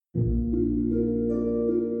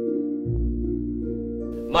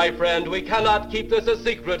My friend, we cannot keep this a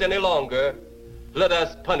secret any longer. Let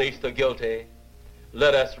us punish the guilty.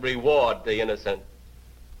 Let us reward the innocent.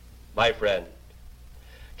 My friend,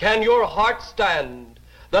 can your heart stand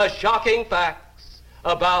the shocking facts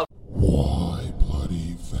about Why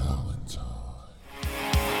Bloody Valentine?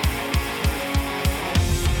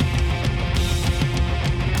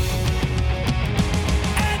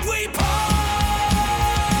 And we party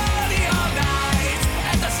all night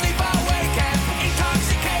at the sleeper weekend,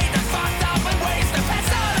 intoxicated, fucked up, and ways to pass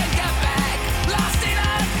out and get back, lost in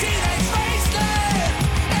a teenage wasteland.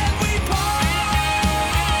 And we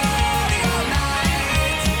party all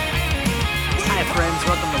night. Hi friends,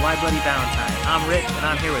 welcome to Why Bloody Valentine. I'm Rich and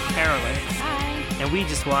I'm here with Carolyn. Hi. And we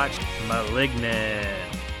just watched Malignant.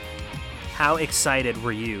 How excited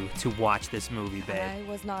were you to watch this movie, babe? I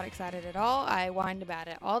was not excited at all. I whined about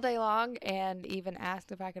it all day long and even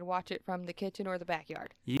asked if I could watch it from the kitchen or the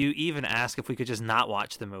backyard. You even asked if we could just not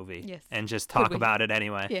watch the movie. Yes. And just Could talk we? about it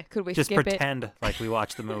anyway. Yeah, could we Just skip it? pretend like we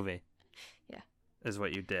watched the movie. Yeah. Is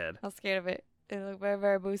what you did. I was scared of it. It looked very,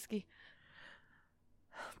 very boosky.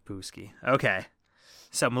 Booski. Okay.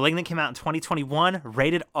 So Malignant came out in 2021,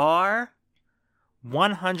 rated R,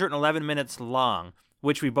 111 minutes long,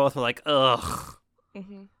 which we both were like, ugh.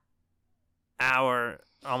 Mm-hmm. Hour,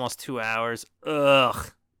 almost 2 hours.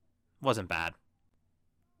 Ugh. Wasn't bad.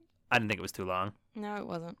 I didn't think it was too long. No, it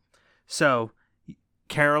wasn't. So,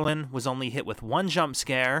 Carolyn was only hit with one jump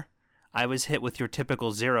scare. I was hit with your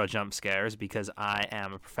typical 0 jump scares because I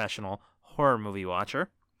am a professional horror movie watcher.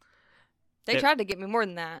 They tried to get me more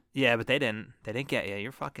than that. Yeah, but they didn't. They didn't get you.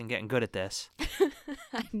 You're fucking getting good at this.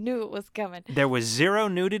 I knew it was coming. There was 0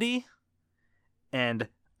 nudity, and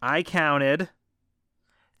I counted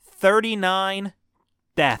 39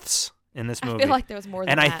 deaths in this movie. I feel like there was more than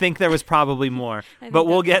and that. I think there was probably more. I think But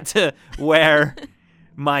we'll get that's to where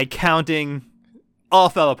my counting all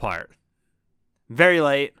fell apart. Very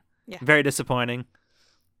late. Yeah. Very disappointing.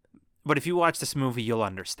 But if you watch this movie, you'll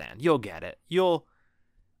understand. You'll get it. You'll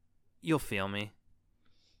feel me.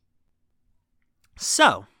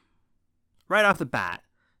 So, right off the bat,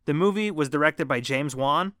 the movie was directed by James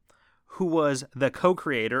Wan, who was the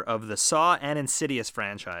co-creator of the Saw and Insidious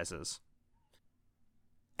franchises.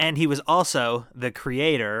 And he was also the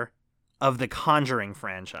creator of the Conjuring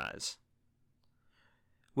franchise,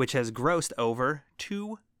 which has grossed over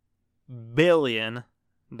 $2 billion.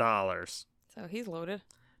 So he's loaded.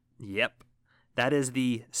 Yep. That is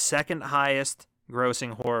the second highest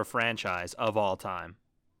grossing horror franchise of all time.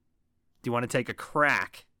 Do you want to take a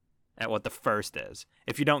crack at what the first is?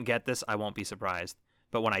 If you don't get this, I won't be surprised.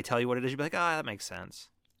 But when I tell you what it is, you'll be like, ah, that makes sense.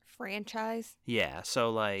 Franchise? Yeah,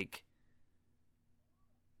 so like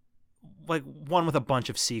one with a bunch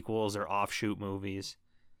of sequels or offshoot movies.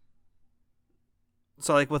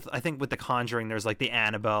 So like I think with The Conjuring, there's like the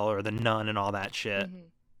Annabelle or the Nun and all that shit. Mm-hmm.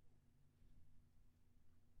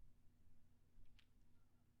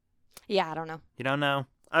 Yeah, I don't know. You don't know?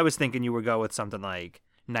 I was thinking you would go with something like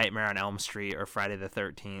Nightmare on Elm Street or Friday the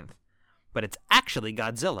 13th. But it's actually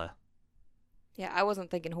Godzilla. Yeah, I wasn't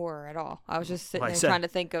thinking horror at all. I was just sitting Well, I there said- trying to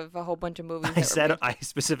think of a whole bunch of movies. I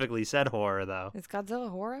specifically said horror, though. Is Godzilla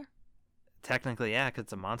horror? Technically, yeah, because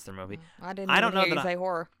it's a monster movie. I didn't I even don't know hear you that say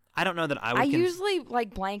horror. I don't know that I would... I usually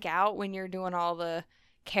like blank out when you're doing all the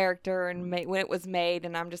character and when it was made,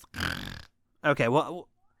 and I'm just Okay, well,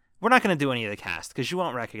 we're not going to do any of the cast, because you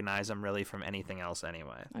won't recognize them really from anything else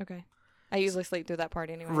anyway. okay. I usually sleep through that part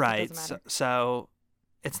anyway. So it Right, doesn't matter. so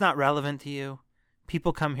it's not relevant to you.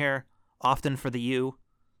 People come here often for the you.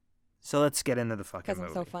 So let's get into the fucking Because movie.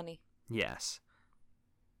 I'm so funny. Yes.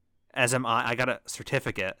 As am I. I got a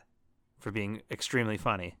certificate for being extremely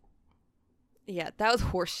funny. Yeah, that was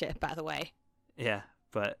horse shit, by the way. Yeah,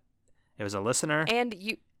 but it was a listener. And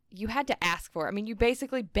you had to ask for it. I mean, you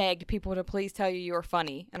basically begged people to please tell you were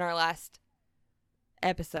funny in our last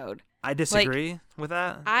episode. I disagree with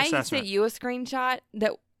that I assessment. sent you a screenshot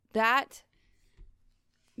that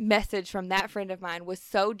message from that friend of mine was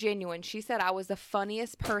so genuine. She said I was the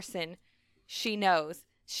funniest person she knows.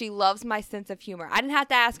 She loves my sense of humor. I didn't have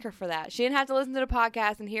to ask her for that. She didn't have to listen to the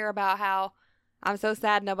podcast and hear about how I'm so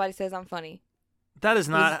sad nobody says I'm funny. That is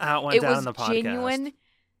not how it went down in the It was podcast. genuine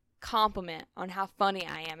compliment on how funny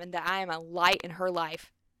I am and that I am a light in her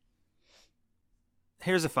life.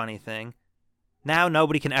 Here's a funny thing. Now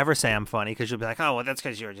nobody can ever say I'm funny because you'll be like, oh, well, that's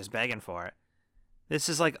because you were just begging for it. This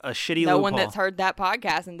is like a shitty No loophole. one that's heard that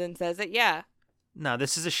podcast and then says it, yeah. No,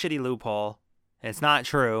 this is a shitty loophole. It's not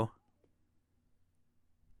true.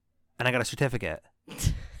 And I got a certificate.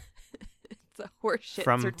 It's a horseshit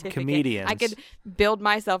From certificate. comedians. I could build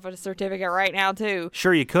myself a certificate right now, too.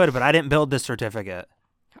 Sure you could, but I didn't build this certificate.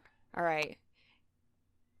 All right.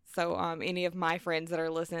 So any of my friends that are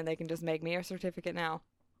listening, they can just make me a certificate now.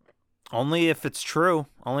 Only if it's true.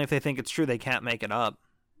 Only if they think it's true. They can't make it up.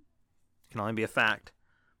 It can only be a fact.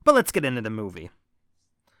 But let's get into the movie.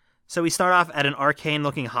 So we start off at an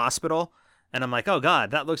arcane-looking hospital, and I'm like, oh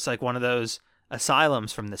god, that looks like one of those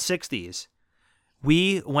asylums from the 60s.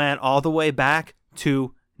 We went all the way back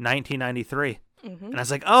to 1993. And I was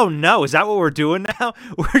like, oh no, is that what we're doing now?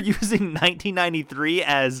 We're using 1993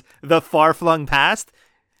 as the far-flung past?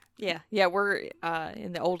 Yeah, we're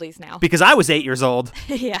in the oldies now. Because I was 8 years old.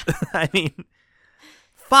 Yeah. I mean,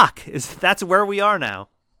 fuck, that's where we are now.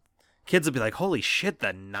 Kids will be like, holy shit, the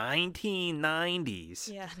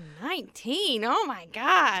 1990s. Yeah, 19. Oh my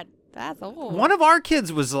god, that's old. One of our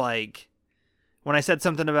kids was like, when I said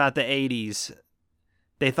something about the 80s,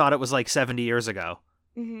 they thought it was like 70 years ago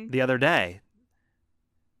the other day.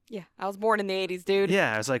 Yeah, I was born in the 80s, dude.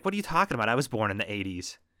 Yeah, I was like, what are you talking about? I was born in the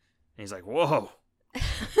 80s. And he's like, whoa,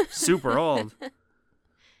 super old. I'm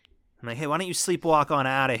like, hey, why don't you sleepwalk on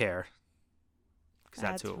out of here? Because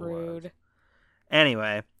that's who it rude. was.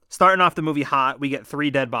 Anyway, starting off the movie hot, we get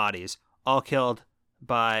 3 dead bodies, all killed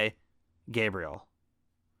by Gabriel.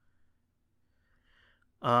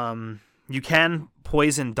 You can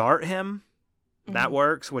poison dart him. That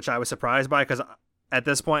works, which I was surprised by, because at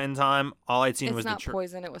this point in time, all I'd seen It's was not the...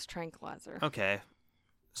 poison, it was tranquilizer. Okay.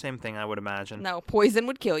 Same thing, I would imagine. No, poison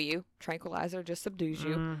would kill you. Tranquilizer just subdues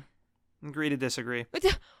you. Agree to disagree.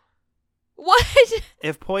 What?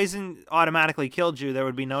 If poison automatically killed you, there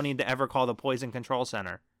would be no need to ever call the poison control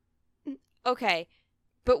center. Okay,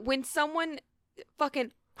 but when someone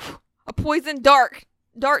fucking a poison dart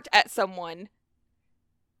at someone,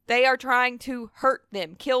 they are trying to hurt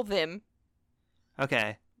them, kill them.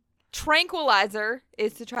 Okay. Tranquilizer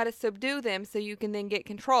is to try to subdue them so you can then get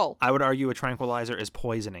control. I would argue a tranquilizer is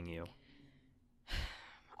poisoning you.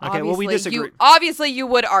 Okay, Obviously, well, we disagree. Obviously, you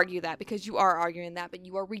would argue that because you are arguing that, but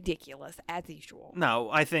you are ridiculous as usual. No,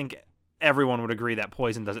 I think everyone would agree that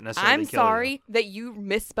poison doesn't necessarily I'm kill you. sorry that you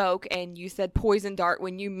misspoke and you said poison dart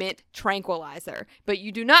when you meant tranquilizer, but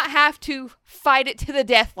you do not have to fight it to the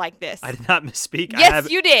death like this. I did not misspeak. Yes, I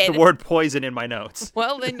have you did. the word poison in my notes.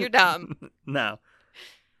 Well, then you're dumb. No.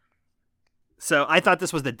 So I thought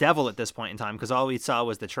this was the devil at this point in time because all we saw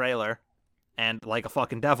was the trailer and like a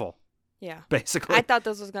fucking devil, Yeah. basically. I thought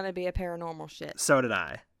this was going to be a paranormal shit. So did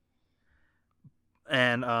I.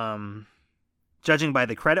 And judging by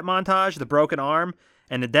the credit montage, the broken arm,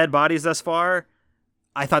 and the dead bodies thus far,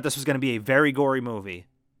 I thought this was going to be a very gory movie.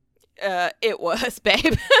 It was,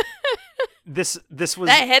 babe. This was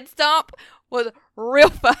That head stomp was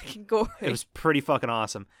real fucking gory. it was pretty fucking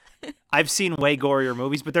awesome. I've seen way gorier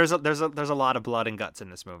movies, but there's a lot of blood and guts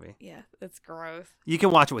in this movie. Yeah, that's gross. You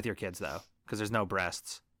can watch it with your kids though, because there's no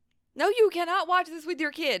breasts. No, you cannot watch this with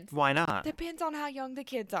your kids. Why not? Depends on how young the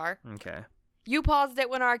kids are. Okay. You paused it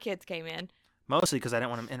when our kids came in. Mostly because I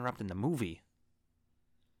didn't want them interrupting the movie.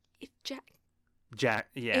 If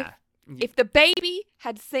Yeah. if the baby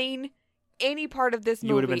had seen any part of this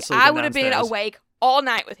You would've been movie, sleeping I would have been downstairs. awake all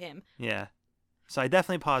night with him. Yeah. So I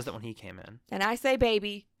definitely paused it when he came in. And I say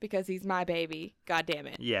baby because he's my baby. God damn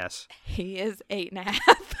it. Yes. He is 8.5.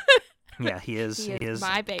 Yeah, he is. He is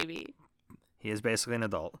my baby. He is basically an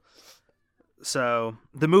adult. So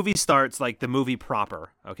the movie starts like the movie proper,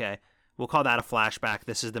 okay? We'll call that a flashback.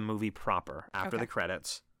 This is the movie proper after Okay. the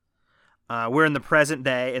credits. We're in the present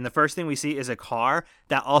day, and the first thing we see is a car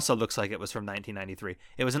that also looks like it was from 1993.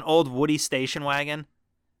 It was an old Woody station wagon.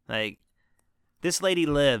 Like, this lady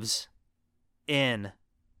lives in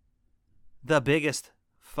the biggest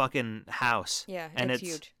fucking house. Yeah, and it's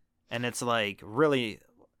huge. And it's like really,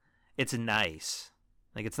 it's nice.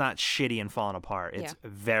 Like it's not shitty and falling apart. It's a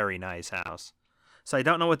very nice house. So I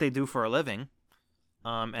don't know what they do for a living.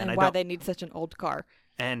 And why they need such an old car.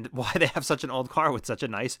 And why they have such an old car with such a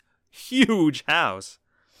nice, huge house.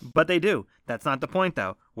 But they do. That's not the point,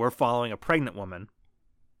 though. We're following a pregnant woman.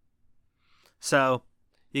 So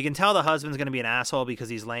you can tell the husband's going to be an asshole because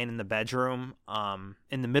he's laying in the bedroom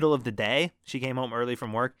in the middle of the day. She came home early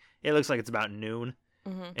from work. It looks like it's about noon.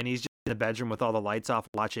 Mm-hmm. And he's just in the bedroom with all the lights off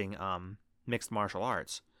watching mixed martial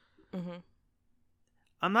arts. Mm-hmm.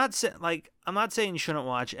 I'm not saying you shouldn't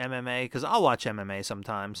watch MMA because I'll watch MMA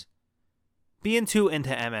sometimes. Being too into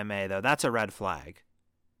MMA though, that's a red flag.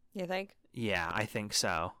 You think? Yeah, I think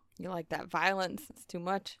so. You like that violence? It's too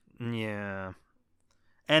much. Yeah.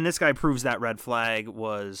 And this guy proves that red flag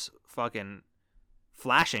was fucking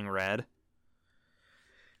flashing red.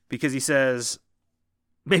 Because he says,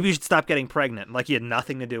 maybe you should stop getting pregnant. Like he had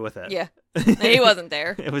nothing to do with it. Yeah. He wasn't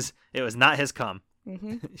there. It was not his cum.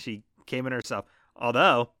 Mm-hmm. She came in herself.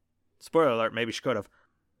 Although, spoiler alert, maybe she could have.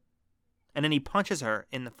 And then he punches her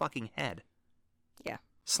in the fucking head. Yeah.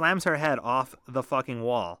 Slams her head off the fucking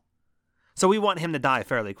wall. So we want him to die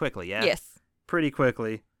fairly quickly, yeah? Yes. Pretty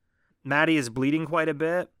quickly. Maddie is bleeding quite a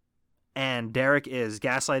bit, and Derek is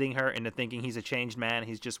gaslighting her into thinking he's a changed man.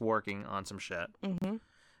 He's just working on some shit. Mm-hmm.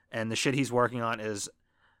 And the shit he's working on is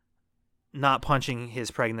not punching his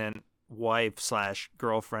pregnant wife /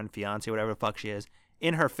 girlfriend, fiance, whatever the fuck she is,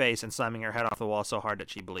 in her face and slamming her head off the wall so hard that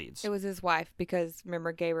she bleeds. It was his wife because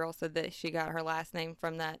remember Gabriel said that she got her last name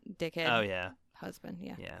from that dickhead Oh, yeah. husband.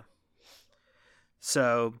 Yeah. Yeah.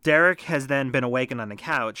 So Derek has then been awakened on the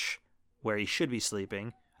couch where he should be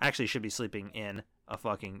sleeping. Actually, should be sleeping in a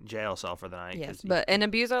fucking jail cell for the night. Yes, 'cause but an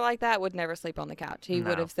abuser like that would never sleep on the couch. He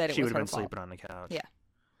would have said it she was would her have been fault. sleeping on the couch. Yeah.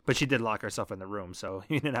 But she did lock herself in the room, so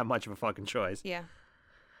he didn't have much of a fucking choice. Yeah.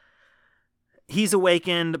 He's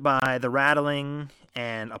awakened by the rattling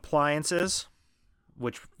and appliances,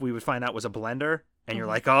 which we would find out was a blender. And you're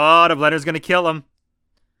like, oh, the blender's going to kill him.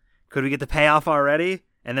 Could we get the payoff already?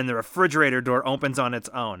 And then the refrigerator door opens on its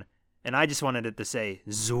own. And I just wanted it to say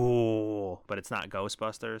Zool, but it's not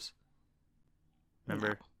Ghostbusters.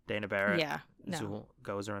 Remember Dana Barrett? Yeah. No. Zool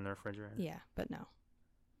goes her in the refrigerator. Yeah, but no.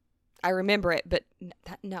 I remember it, but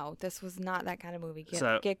no, this was not that kind of movie.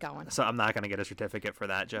 Get going. So I'm not going to get a certificate for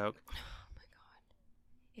that joke. Oh my god!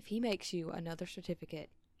 If he makes you another certificate,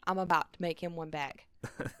 I'm about to make him one back.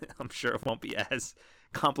 I'm sure it won't be as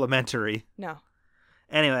complimentary. No.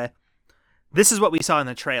 Anyway, this is what we saw in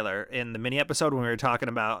the trailer in the mini episode when we were talking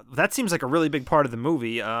about. That seems like a really big part of the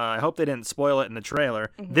movie. I hope they didn't spoil it in the trailer.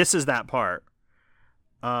 Mm-hmm. This is that part.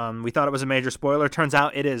 We thought it was a major spoiler. Turns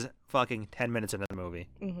out it is fucking 10 minutes into the movie.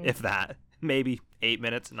 Mm-hmm. If that. Maybe 8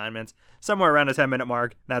 minutes, 9 minutes. Somewhere around the 10-minute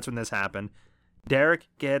mark. That's when this happened. Derek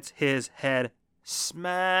gets his head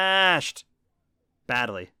smashed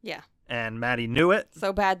badly. Yeah. And Maddie knew it.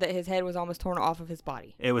 So bad that his head was almost torn off of his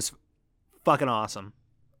body. It was fucking awesome.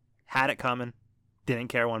 Had it coming. Didn't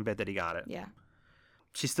care one bit that he got it. Yeah.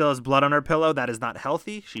 She still has blood on her pillow. That is not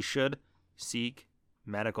healthy. She should seek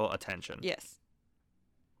medical attention. Yes.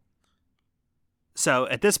 So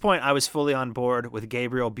at this point, I was fully on board with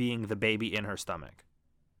Gabriel being the baby in her stomach.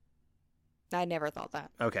 I never thought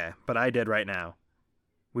that. Okay, but I did right now.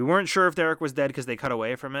 We weren't sure if Derek was dead because they cut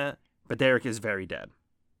away from it, but Derek is very dead.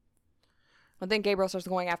 Well, then Gabriel starts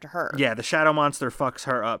going after her. Yeah, the shadow monster fucks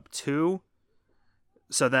her up too.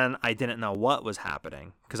 So then I didn't know what was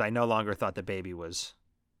happening because I no longer thought the baby was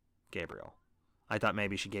Gabriel. I thought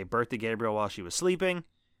maybe she gave birth to Gabriel while she was sleeping.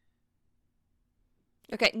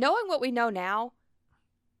 Okay, knowing what we know now,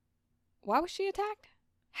 why was she attacked?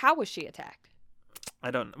 How was she attacked?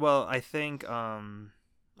 I think, I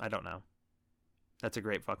don't know. That's a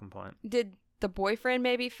great fucking point. Did the boyfriend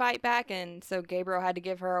maybe fight back and so Gabriel had to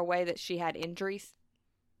give her away that she had injuries?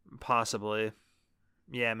 Possibly.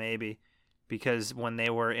 Yeah, maybe. Because when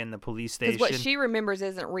they were in the police station... Because what she remembers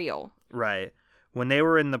isn't real. Right. When they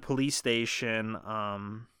were in the police station,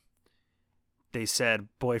 they said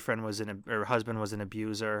husband was an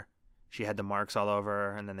abuser. She had the marks all over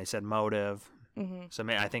her, and then they said motive. Mm-hmm. So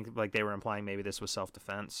I think like they were implying maybe this was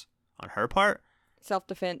self-defense on her part.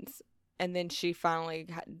 Self-defense, and then she finally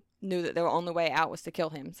knew that the only way out was to kill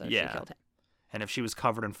him, so she killed him. And if she was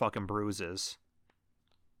covered in fucking bruises,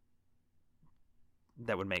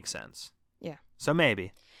 that would make sense. Yeah. So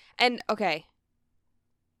maybe. And, okay,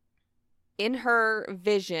 in her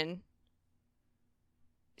vision,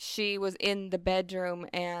 she was in the bedroom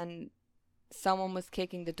and someone was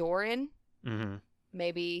kicking the door in. Mm-hmm.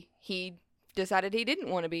 Maybe he decided he didn't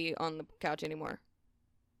want to be on the couch anymore.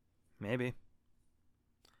 Maybe.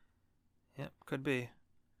 Yep, could be.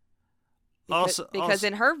 Because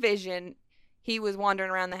in her vision, he was wandering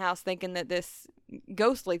around the house thinking that this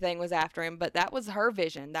ghostly thing was after him, but that was her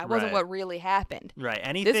vision. That wasn't Right. what really happened. Right.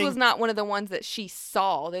 Anything. This was not one of the ones that she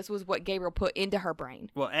saw. This was what Gabriel put into her brain.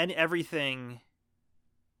 Well, and everything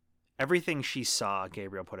she saw,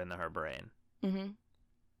 Gabriel put into her brain. Mm-hmm.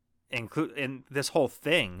 In this whole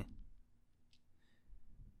thing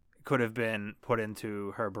could have been put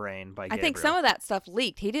into her brain by Gabriel. I think some of that stuff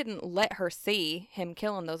leaked. He didn't let her see him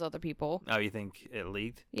killing those other people. Oh, you think it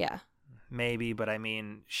leaked? Yeah. Maybe, but I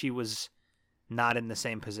mean, she was not in the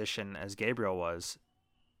same position as Gabriel was.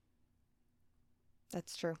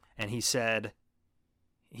 That's true. And he said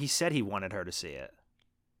he wanted her to see it.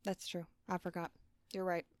 That's true. I forgot. You're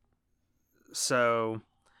right. So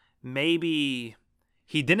maybe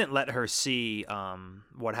he didn't let her see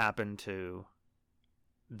what happened to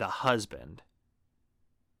the husband.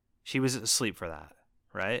 She was asleep for that,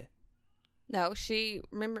 right? No,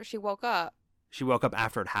 remember she woke up. She woke up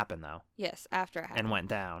after it happened, though, Yes, after it happened. and went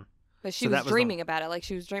down. But she so that was was dreaming about it. Like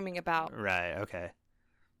she was dreaming about. Right, okay.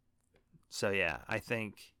 So yeah, I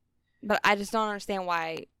think But I just don't understand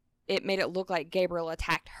why it made it look like Gabriel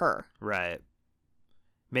attacked her. right.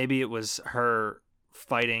 Maybe it was her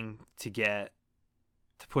fighting to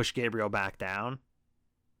push Gabriel back down.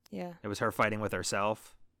 Yeah. It was her fighting with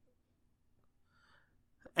herself.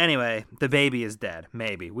 Anyway, the baby is dead.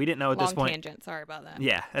 Maybe. We didn't know at Long this point. tangent. Sorry about that.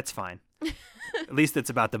 Yeah, that's fine. At least it's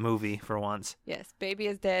about the movie for once. Yes. Baby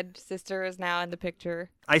is dead. Sister is now in the picture.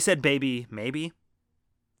 I said baby maybe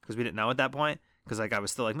because we didn't know at that point. Because like I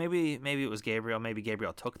was still like maybe it was Gabriel. Maybe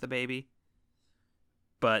Gabriel took the baby.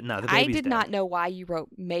 But no, the I baby's did dead. not know why you wrote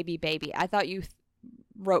maybe baby. I thought you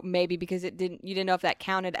wrote maybe because you didn't know if that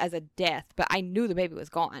counted as a death, but I knew the baby was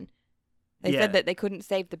gone. They Yeah. said that they couldn't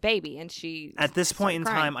save the baby, and she At this point in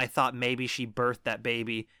started crying. time, I thought maybe she birthed that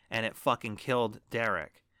baby and it fucking killed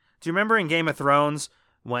Derek. Do you remember in Game of Thrones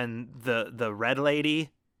when the red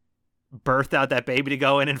lady birthed out that baby to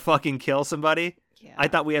go in and fucking kill somebody? Yeah. I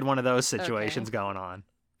thought we had one of those situations Okay. going on.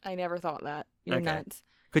 I never thought that. You're Okay. nuts.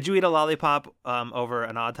 Could you eat a lollipop over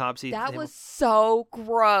an autopsy That table? was so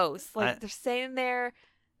gross. Like I- they're standing there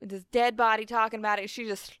with this dead body talking about it. She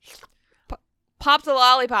just pops a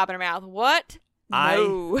lollipop in her mouth. What?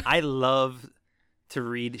 No. I love to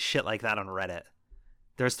read shit like that on Reddit.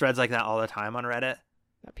 There's threads like that all the time on Reddit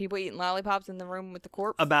People eating lollipops in the room with the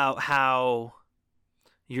corpse. about how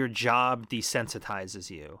your job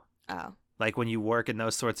desensitizes you. Oh. Like when you work in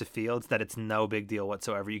those sorts of fields, that it's no big deal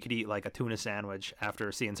whatsoever. You could eat like a tuna sandwich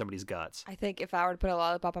after seeing somebody's guts. I think if I were to put a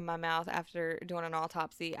lollipop in my mouth after doing an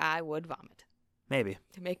autopsy, I would vomit. Maybe.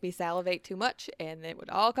 To make me salivate too much, and it would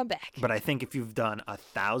all come back. But I think if you've done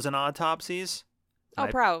 1,000 autopsies, Oh,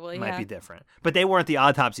 probably, might yeah. be different. But they weren't the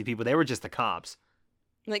autopsy people. They were just the cops.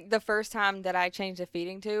 Like the first time that I changed a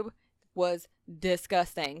feeding tube was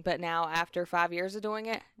disgusting. But now after 5 years of doing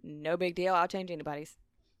it, no big deal. I'll change anybody's.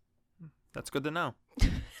 That's good to know.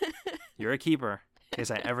 You're a keeper in case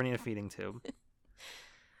I ever need a feeding tube.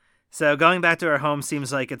 So going back to her home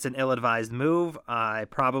seems like it's an ill-advised move. I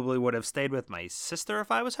probably would have stayed with my sister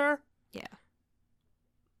if I was her. Yeah.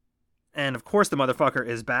 And of course the motherfucker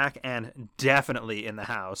is back and definitely in the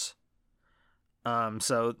house.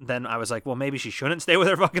 So then I was like, well, maybe she shouldn't stay with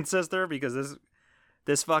her fucking sister because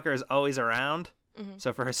this fucker is always around. Mhm.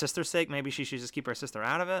 So for her sister's sake, maybe she should just keep her sister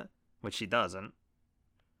out of it, which she doesn't.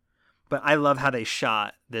 But I love how they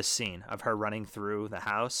shot this scene of her running through the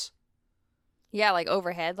house. Yeah, like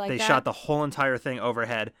overhead like They that. shot the whole entire thing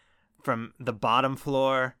overhead from the bottom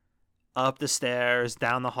floor, up the stairs,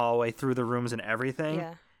 down the hallway, through the rooms and everything.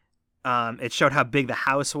 Yeah. It showed how big the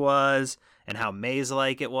house was and how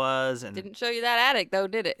maze-like it was. And Didn't show you that attic, though,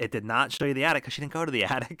 did it? it did not show you the attic because she didn't go to the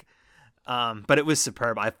attic. But it was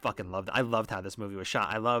superb. I fucking loved it. I loved how this movie was shot.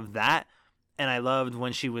 I loved that. And I loved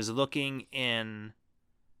when she was looking in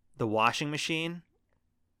the washing machine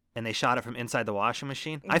and they shot it from inside the washing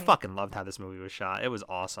machine. I Mhm. fucking loved how this movie was shot. It was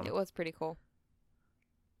awesome. It was pretty cool.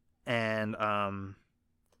 And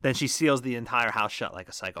then she seals the entire house shut like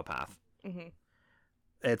a psychopath. Hmm.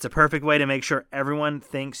 It's a perfect way to make sure everyone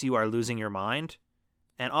thinks you are losing your mind.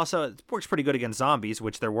 And also, it works pretty good against zombies,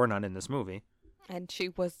 which there were none in this movie. And she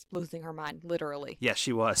was losing her mind, literally. Yes,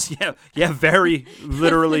 she was. Yeah, very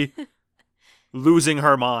literally losing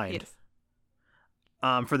her mind.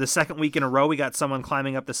 Yes. For the second week in a row, we got someone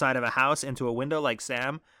climbing up the side of a house into a window like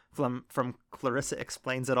Sam from Clarissa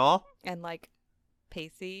Explains It All. And like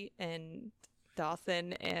Pacey and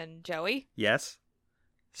Dawson and Joey. Yes.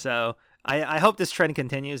 So I hope this trend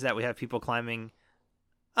continues, that we have people climbing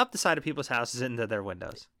up the side of people's houses into their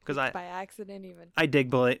windows. Because By accident, even. I dig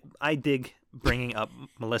bringing up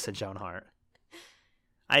Melissa Joan Hart.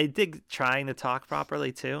 I dig trying to talk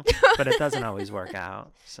properly too, but it doesn't always work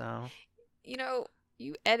out. So You know,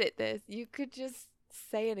 you edit this. You could just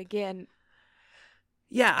say it again.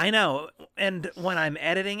 yeah, I know. And when I'm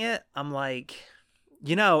editing it, I'm like,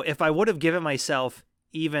 if I would have given myself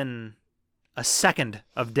even a second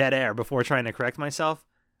of dead air before trying to correct myself,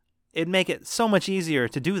 it'd make it so much easier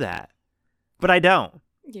to do that. But I don't.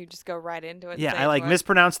 You just go right into it. and Yeah, say I like what-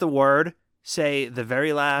 mispronounce the word, say the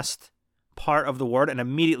very last part of the word, and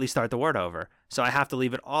immediately start the word over. So I have to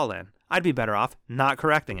leave it all in. I'd be better off not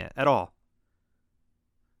correcting it at all.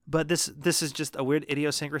 But this is just a weird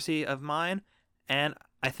idiosyncrasy of mine, and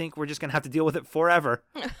I think we're just going to have to deal with it forever.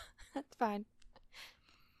 That's fine.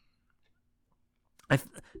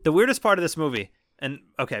 The weirdest part of this movie, and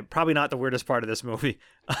okay, probably not the weirdest part of this movie,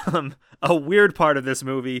 a weird part of this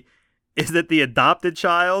movie is that the adopted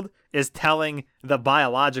child is telling the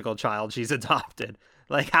biological child she's adopted.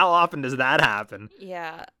 Like, how often does that happen?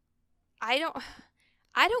 Yeah. I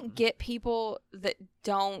don't get people that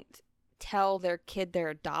don't tell their kid they're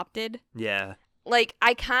adopted. Yeah. like,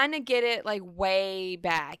 I kind of get it, like, way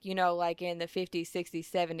back, you know, like in the 50s, 60s,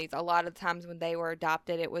 70s. A lot of times when they were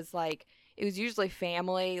adopted, it was like, it was usually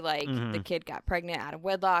family. Like, the kid got pregnant out of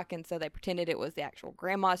wedlock, and so they pretended it was the actual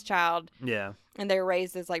grandma's child. Yeah. And they were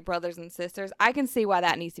raised as, like, brothers and sisters. I can see why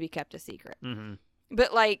that needs to be kept a secret. Mm-hmm.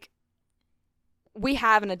 But, like, we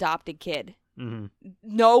have an adopted kid. Mm-hmm.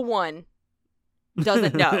 No one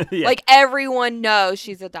doesn't know. Yeah. Like, everyone knows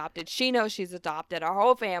she's adopted. She knows she's adopted. Our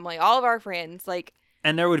whole family, all of our friends, like.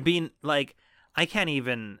 And there would be, like, I can't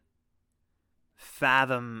even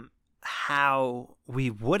fathom how we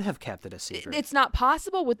would have kept it a secret. It's not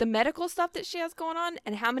possible with the medical stuff that she has going on,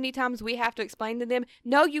 and how many times we have to explain to them,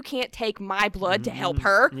 no, you can't take my blood to help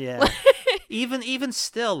her. Yeah. even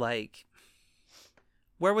still, like,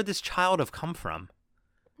 where would this child have come from?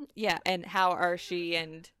 Yeah, and how are she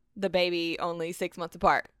and the baby only 6 months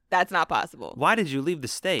apart? That's not possible. Why did you leave the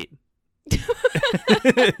state?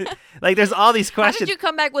 Like, there's all these How questions. did you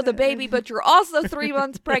come back with a baby, but you're also 3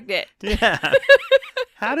 months pregnant? Yeah.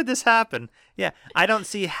 How did this happen? Yeah, I don't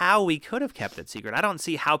see how we could have kept it secret. I don't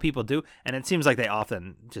see how people do, and it seems like they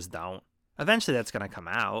often just don't. Eventually, that's going to come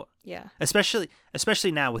out. Yeah. Especially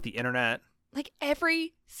now with the internet. Like,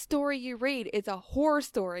 every story you read is a horror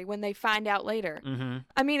story when they find out later. Mm-hmm.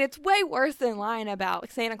 I mean, it's way worse than lying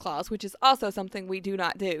about Santa Claus, which is also something we do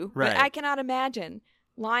not do. Right. But I cannot imagine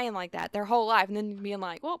lying like that their whole life and then being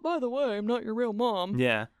like, well, by the way, I'm not your real mom.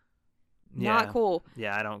 Yeah. Not cool.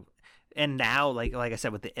 Yeah, I don't. And now, like I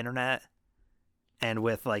said, with the internet and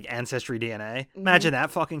with, like, Ancestry DNA, imagine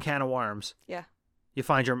that fucking can of worms. Yeah. You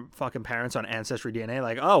find your fucking parents on Ancestry DNA,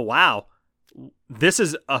 like, oh, wow, this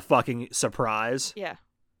is a fucking surprise. Yeah.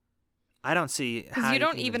 I don't see how Because you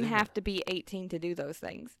don't can even do have that. to be 18 to do those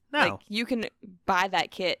things. No. Like, you can buy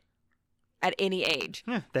that kit at any age.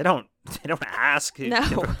 Yeah, they don't ask. No.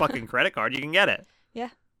 If you have a fucking credit card, you can get it. Yeah.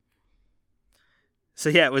 So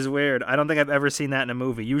yeah, it was weird. I don't think I've ever seen that in a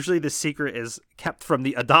movie. Usually the secret is kept from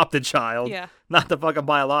the adopted child, Yeah. not the fucking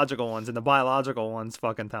biological ones, and the biological ones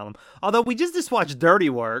fucking tell them. Although we just watched Dirty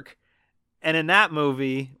Work, and in that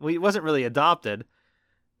movie, he wasn't really adopted.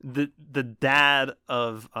 The dad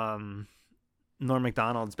of Norm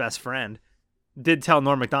Macdonald's best friend did tell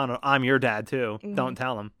Norm Macdonald, "I'm your dad too. Don't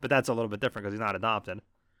tell him." But that's a little bit different because he's not adopted.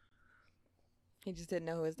 He just didn't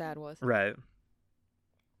know who his dad was. Right.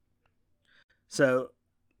 So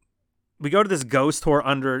we go to this ghost tour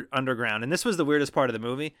underground, and this was the weirdest part of the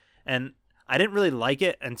movie, and I didn't really like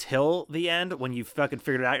it until the end when you fucking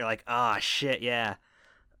figured it out. You're like, ah, shit, yeah.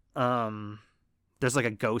 There's like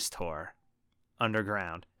a ghost tour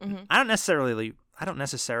underground. Mm-hmm. I don't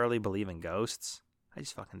necessarily believe in ghosts. I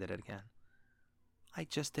just fucking did it again. I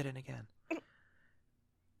just did it again.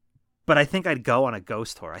 But I think I'd go on a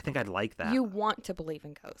ghost tour. I think I'd like that. You want to believe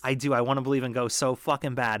in ghosts. I do. I want to believe in ghosts so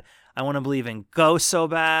fucking bad. I want to believe in ghosts so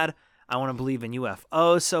bad. I want to believe in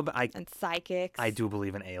UFOs so bad. And psychics. I do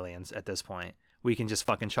believe in aliens at this point. We can just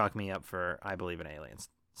fucking chalk me up for I believe in aliens.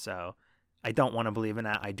 So I don't want to believe in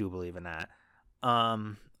that. I do believe in that. I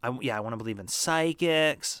want to believe in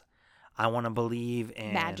psychics. I want to believe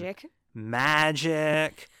in magic.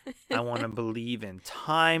 I want to believe in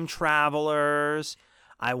time travelers.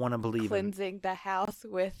 I want to believe cleansing the house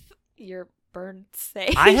with your burned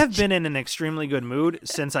sage. I have been in an extremely good mood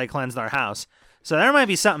since I cleansed our house. So there might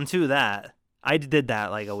be something to that. I did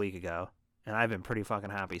that like a week ago, and I've been pretty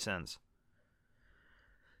fucking happy since.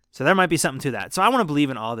 So there might be something to that. So I want to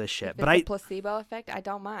believe in all this shit. If But it's a placebo effect, I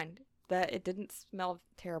don't mind. That it didn't smell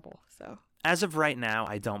terrible, so. As of right now,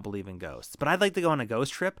 I don't believe in ghosts. But I'd like to go on a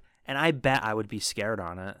ghost trip, and I bet I would be scared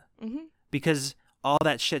on it. Mm-hmm. Because all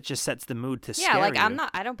that shit just sets the mood to scare Yeah, like you.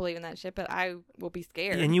 I don't believe in that shit, but I will be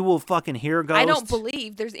scared. And you will fucking hear ghosts. I don't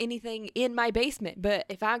believe there's anything in my basement, but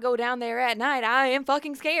if I go down there at night, I am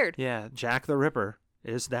fucking scared. Yeah, Jack the Ripper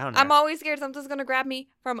is down there. I'm always scared something's gonna grab me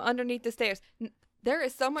from underneath the stairs. There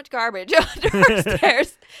is so much garbage under our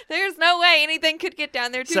stairs. There's no way anything could get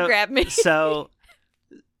down there to grab me. So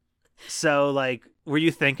like, were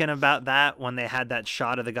you thinking about that when they had that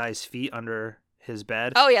shot of the guy's feet under his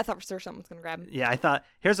bed? Oh yeah, I thought for sure someone was gonna grab me. Yeah, I thought.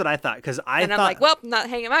 Here's what I thought, because I And thought. I'm like, well, I'm not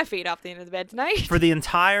hanging my feet off the end of the bed tonight. For the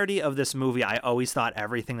entirety of this movie, I always thought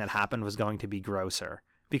everything that happened was going to be grosser,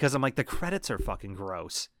 because I'm like, the credits are fucking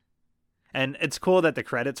gross, and it's cool that the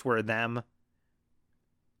credits were them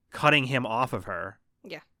cutting him off of her.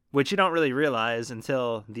 Yeah. Which you don't really realize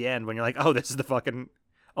until the end when you're like, oh, this is the fucking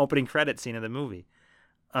opening credit scene of the movie.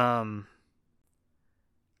 I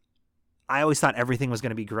always thought everything was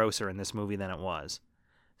going to be grosser in this movie than it was.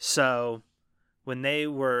 So when they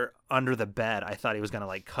were under the bed, I thought he was going to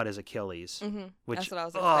like cut his Achilles. Mm-hmm. Which, that's what I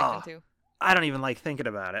was expecting too. I don't even like thinking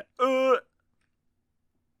about it.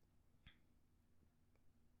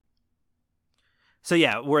 So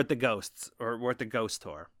yeah, we're at the ghost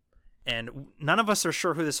tour. And none of us are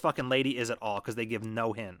sure who this fucking lady is at all because they give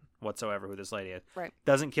no hint whatsoever who this lady is. Right.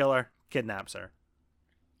 Doesn't kill her, kidnaps her.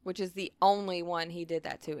 Which is the only one he did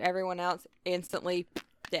that to. Everyone else instantly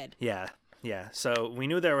dead. Yeah. So we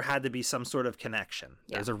knew there had to be some sort of connection.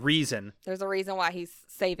 Yeah. There's a reason. There's a reason why he's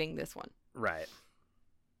saving this one. Right.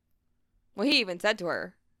 Well, he even said to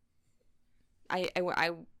her,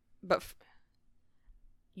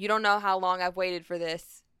 you don't know how long I've waited for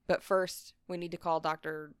this, but first we need to call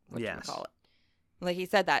Dr. Yes. Call it. Like he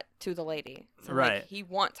said that to the lady. So Right. Like, he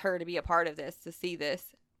wants her to be a part of this, to see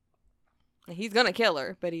this. And he's going to kill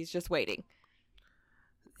her, but he's just waiting.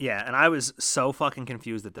 Yeah, and I was so fucking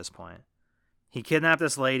confused at this point. He kidnapped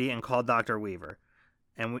this lady and called Dr. Weaver.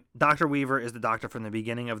 And Dr. Weaver is the doctor from the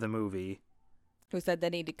beginning of the movie. Who said they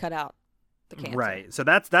need to cut out the cancer. Right. So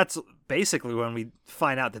that's basically when we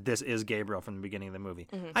find out that this is Gabriel from the beginning of the movie.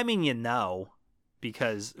 Mhm. I mean,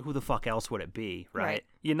 because who the fuck else would it be, right?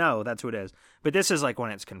 Right. That's who it is. But this is like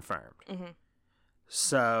when it's confirmed. Mhm.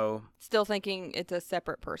 So, Still thinking it's a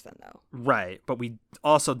separate person, though. right. But we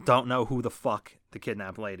also don't know who the fuck the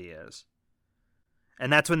kidnapped lady is.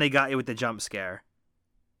 And that's when they got you with the jump scare.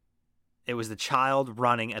 It was the child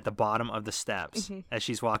running at the bottom of the steps Mhm. as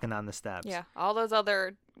she's walking down the steps. Yeah, all those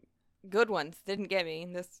other good ones didn't get me.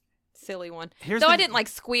 This silly one. Here's Though the- I didn't like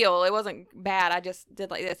squeal. It wasn't bad. I just did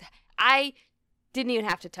like this. I didn't even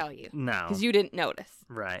have to tell you No. because you didn't notice.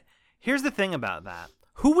 Right. Here's the thing about that.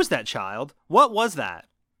 Who was that child? What was that?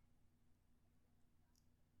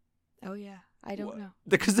 Oh yeah, I don't know.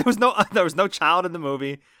 Because there was no child in the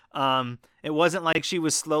movie. It wasn't like she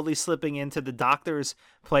was slowly slipping into the doctor's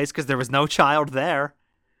place because there was no child there.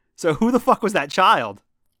 So who the fuck was that child?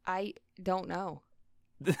 I don't know.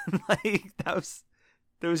 Like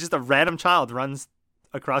there was just a random child runs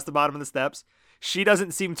across the bottom of the steps. She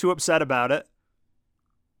doesn't seem too upset about it.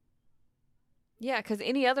 Yeah, because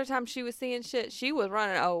any other time she was seeing shit, she was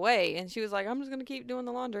running away, and she was like, "I'm just gonna keep doing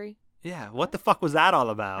the laundry." Yeah, what the fuck was that all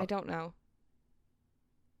about? I don't know.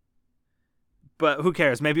 But who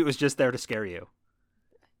cares? Maybe it was just there to scare you.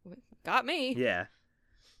 Got me. Yeah.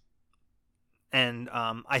 And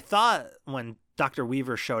I thought when Dr.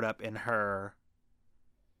 Weaver showed up in her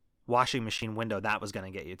washing machine window, that was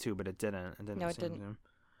going to get you too, but it didn't. No, it seem didn't.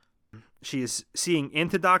 to. She is seeing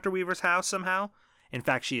into Dr. Weaver's house somehow. In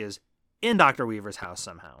fact, she is in Dr. Weaver's house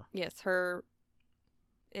somehow. Yes,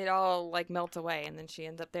 it all like melts away, and then she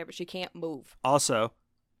ends up there, but she can't move. Also,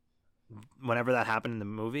 whenever that happened in the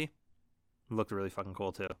movie, it looked really fucking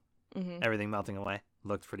cool too. Mm-hmm. Everything melting away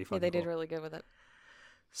looked pretty Yeah, fucking they cool. did really good with it.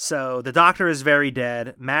 So the doctor is very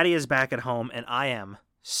dead. Maddie is back at home, and I am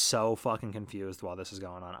so fucking confused while this is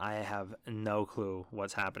going on. I have no clue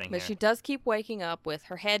what's happening But here. she does keep waking up with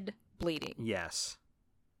her head bleeding, Yes,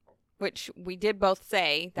 which we did both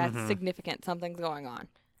say that's Mhm. significant. Something's going on.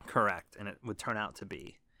 correct, and it would turn out to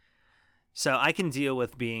be. So I can deal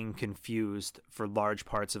with being confused for large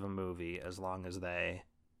parts of a movie as long as they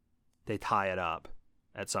tie it up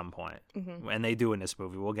at some point. Mm-hmm. And they do in this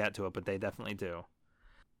movie. We'll get to it, but they definitely do.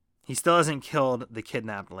 He still hasn't killed the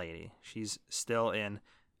kidnapped lady. She's still in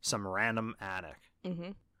some random attic.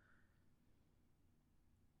 Mm-hmm.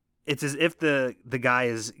 It's as if the guy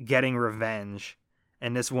is getting revenge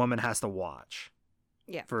and this woman has to watch.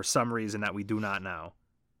 Yeah. For some reason that we do not know.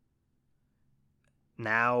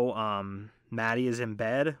 Now, Maddie is in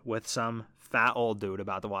bed with some fat old dude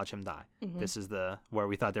about to watch him die. Mhm. This is where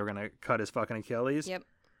we thought they were going to cut his fucking Achilles. Yep.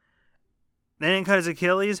 They didn't cut his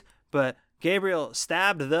Achilles, but Gabriel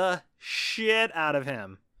stabbed the shit out of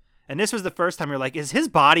him. And this was the first time you're like, is his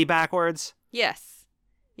body backwards? Yes.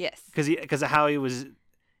 Yes. Because of how he was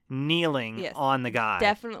kneeling Yes. on the guy.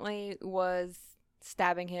 Definitely was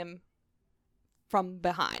stabbing him from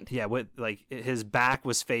behind. Yeah, with like his back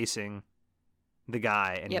was facing the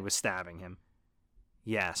guy and Yep. he was stabbing him.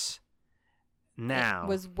 Yes. Now,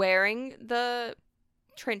 Was wearing the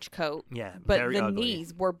trench coat, yeah, but very the ugly.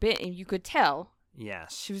 knees were bent, and you could tell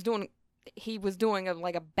Yes. he was doing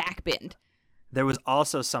like a back bend. There was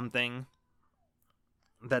also something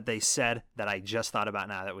that they said that I just thought about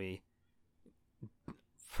now that we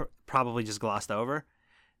probably just glossed over.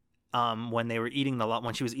 When they were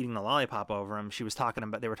when she was eating the lollipop over him, they were talking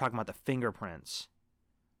about the fingerprints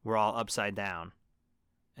were all upside down,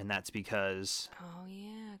 and that's because Oh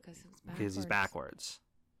yeah, because he's backwards.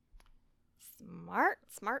 Smart.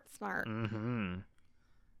 Mm-hmm.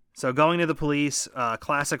 So going to the police,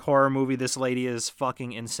 classic horror movie. This lady is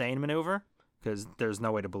fucking insane maneuver because there's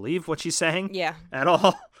no way to believe what she's saying Yeah. at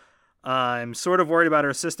all. I'm sort of worried about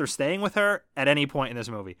her sister staying with her at any point in this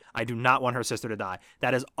movie. I do not want her sister to die.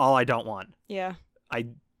 That is all I don't want. Yeah. I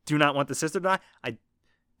do not want the sister to die. I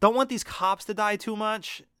don't want these cops to die too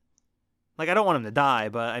much. Like, I don't want them to die,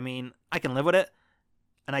 but I mean, I can live with it.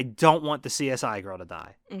 And I don't want the CSI girl to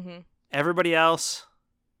die. Mm-hmm. Everybody else,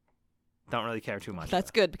 don't really care too much. That's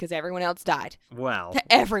good because everyone else died. Well,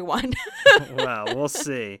 Everyone. well, we'll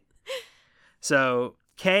see. So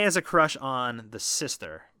Kay has a crush on the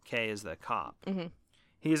sister. Kay is the cop. Mm-hmm.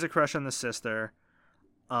 He has a crush on the sister.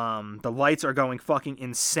 The lights are going fucking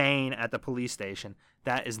insane at the police station.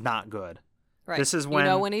 That is not good. Right. This is you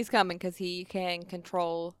know when he's coming because he can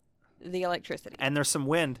control the electricity. And there's some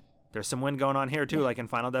wind. There's some wind going on here too, like in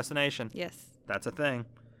Final Destination. Yes. That's a thing.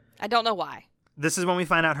 I don't know why. This is when we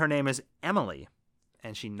find out her name is Emily,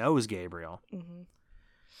 and she knows Gabriel. Mm-hmm.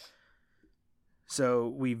 So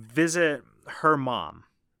we visit her mom,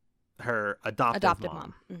 her adoptive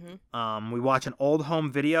mom. Mm-hmm. We watch an old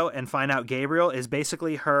home video and find out Gabriel is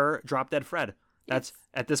basically her Drop Dead Fred. That's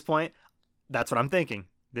at this point, that's what I'm thinking.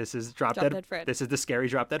 This is Drop Dead Fred. This is the scary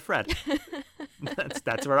Drop Dead Fred.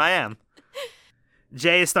 that's where I am.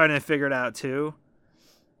 Jay is starting to figure it out too.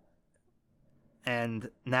 And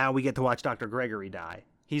now we get to watch Dr. Gregory die.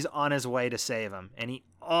 He's on his way to save him, and he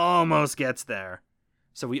almost gets there.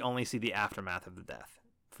 So we only see the aftermath of the death.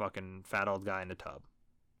 Fucking fat old guy in the tub.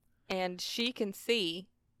 And she can see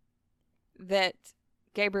that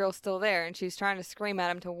Gabriel's still there, and she's trying to scream at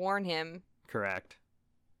him to warn him. Correct.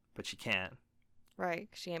 But she can't. Right,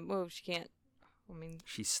 'cause she can't move. She can't. I mean,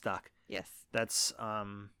 She's stuck. yes. That's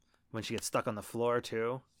when she gets stuck on the floor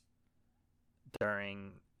too.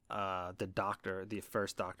 During the doctor, the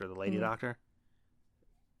first doctor, the lady Mhm. doctor.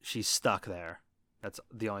 She's stuck there. That's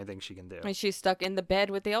the only thing she can do. And she's stuck in the bed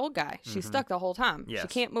with the old guy. She's Mhm. stuck the whole time. She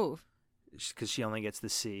Yes. can't move. Because she only gets to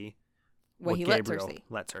see What he Gabriel lets her see.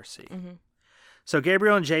 lets her see. Mm-hmm. So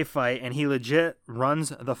Gabriel and Jay fight, and he legit runs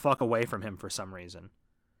the fuck away from him for some reason.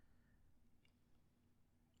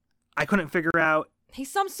 I couldn't figure out. He's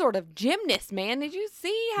some sort of gymnast, man. Did you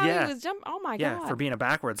see how Yeah. he was jumping? Oh my Yeah, god! for being a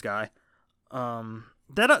backwards guy.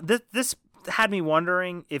 This had me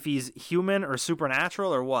wondering if he's human or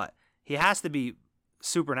supernatural or what. He has to be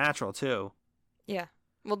supernatural too. Yeah.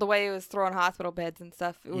 Well, the way he was throwing hospital beds and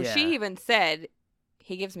stuff. Well, Yeah. She even said,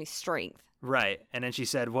 "He gives me strength." Right. And then she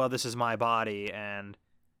said, well, this is my body and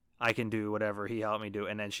I can do whatever he helped me do.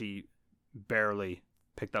 And then she barely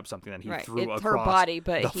picked up something that he Right. threw It's across her body,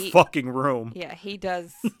 but the he. fucking room. Yeah, he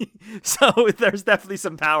does. So there's definitely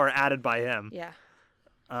some power added by him. Yeah.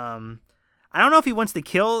 I don't know if he wants to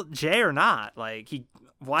kill Jay or not. Like he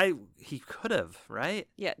could have, right?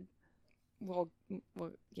 Yeah. Well. Yeah.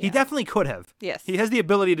 He definitely could have. Yes. He has the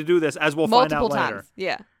ability to do this, as we'll multiple find out times. later.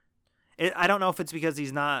 Yeah. I don't know if it's because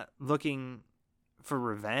he's not looking for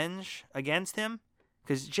revenge against him,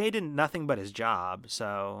 because Jay did nothing but his job.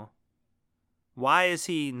 So why is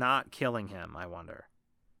he not killing him? I wonder.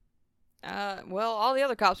 Well, all the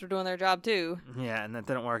other cops were doing their job too. Yeah, and that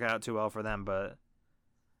didn't work out too well for them. But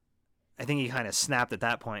I think he kind of snapped at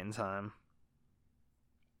that point in time.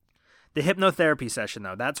 The hypnotherapy session,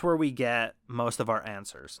 though, that's where we get most of our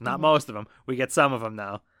answers. Not Mhm. most of them. We get some of them,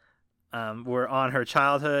 though. We're on her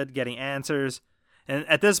childhood, getting answers. And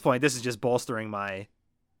at this point, this is just bolstering my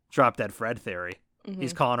Drop Dead Fred theory. Mhm.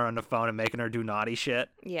 He's calling her on the phone and making her do naughty shit.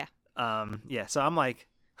 Yeah. Yeah, so I'm like,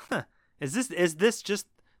 is this just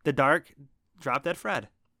the dark Drop Dead Fred?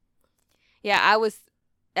 Yeah,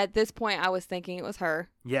 at this point, I was thinking it was her.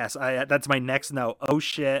 Yes, that's my next note. Oh,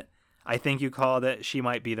 shit. I think you called it. She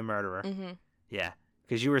might be the murderer. Mm-hmm. Yeah,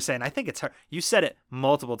 because you were saying, I think it's her. You said it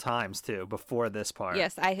multiple times, too, before this part.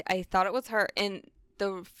 Yes, I thought it was her. In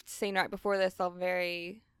the scene right before this, so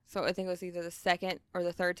I think it was either the second or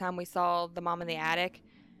the third time we saw the mom in the attic.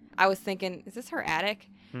 I was thinking, is this her attic?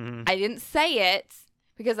 Mm-hmm. I didn't say it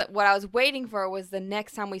because what I was waiting for was the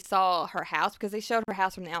next time we saw her house, because they showed her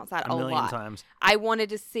house from the outside A million lot. times. I wanted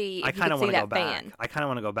to see I if you kind of could want see to go that back. fan. I kind of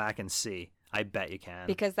want to go back and see. I bet you can.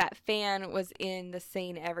 Because that fan was in the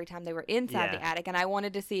scene every time they were inside the Yeah. attic, and I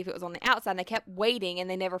wanted to see if it was on the outside, and I kept waiting, and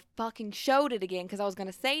they never fucking showed it again, because I was going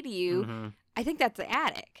to say to you, Mhm. I think that's the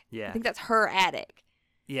attic. Yeah. I think that's her attic.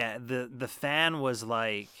 Yeah, the fan was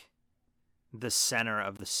like the center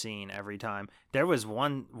of the scene every time. There was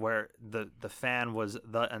one where the fan was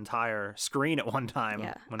the entire screen at one time.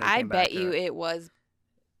 Yeah. When they I came back bet to you it. it was,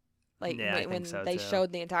 like, Yeah, I when think so, they too.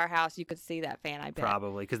 showed the entire house, you could see that fan, I bet.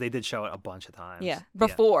 Probably, because they did show it a bunch of times. Yeah,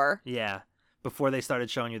 before. Yeah. Before they started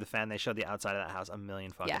showing you the fan, they showed the outside of that house a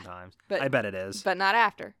million fucking Yeah, times. but- I bet it is. But not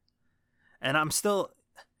after. And I'm still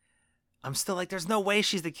like, there's no way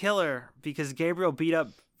she's the killer, because Gabriel beat up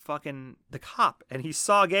fucking the cop and he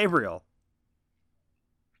saw Gabriel.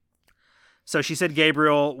 So she said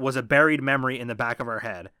Gabriel was a buried memory in the back of her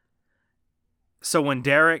head. So when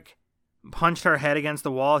Derek punched her head against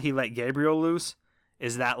the wall, he let Gabriel loose.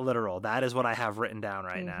 Is that literal? That is what I have written down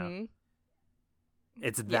right now.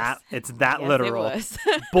 It's that Yes, literal. It was.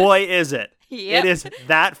 Boy, is it. Yep. It is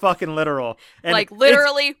that fucking literal. And like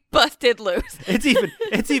literally busted loose.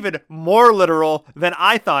 it's even more literal than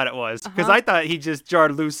I thought it was, because I thought he just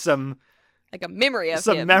jarred loose some Like a memory of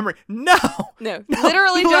him. memory. No,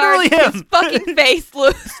 Literally literally jarred his him. fucking face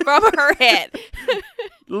loose from her head.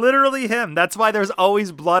 Literally him. That's why there's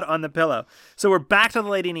always blood on the pillow. So we're back to the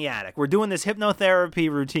lady in the attic. We're doing this hypnotherapy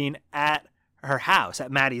routine at her house,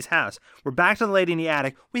 at Maddie's house. We're back to the lady in the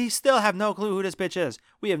attic. We still have no clue who this bitch is.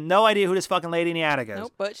 We have no idea who this fucking lady in the attic is.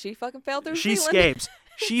 Nope, but she fucking fell through the She ceiling. escapes.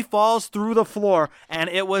 She falls through the floor, and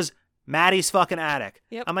it was Maddie's fucking attic.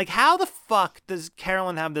 Yep. I'm like, how the fuck does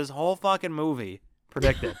Carolyn have this whole fucking movie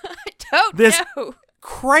predicted? I don't This- know.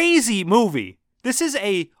 Crazy movie. This is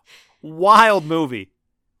a wild movie.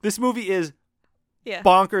 This movie is Yeah.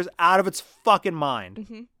 bonkers, out of its fucking mind.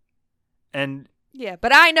 Mhm. And Yeah,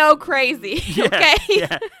 but I know crazy. yeah,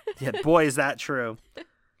 Okay. yeah, boy, is that true.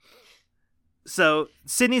 So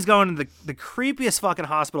Sydney's going to the creepiest fucking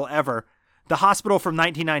hospital ever. The hospital from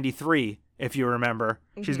 1993, if you remember.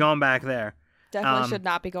 She's going back there. Definitely should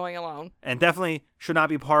not be going alone. And definitely should not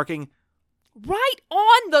be parking Right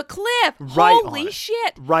on the cliff. Right on Holy it.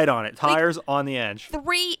 shit. right on it. Tires on the edge.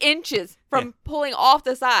 3 inches from pulling off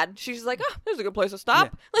the side. She's like, oh, there's a good place to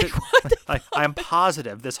stop. Yeah. Like, what the I'm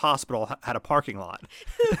positive this hospital had a parking lot.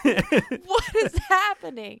 what is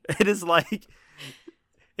happening? It is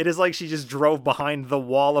like she just drove behind the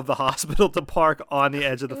wall of the hospital to park on the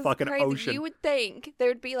edge of the It was fucking crazy. ocean. You would think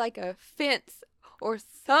there'd be like a fence or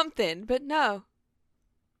something, but no.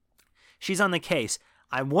 She's on the case.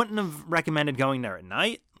 I wouldn't have recommended going there at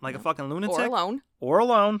night, like a fucking lunatic. Or alone. Or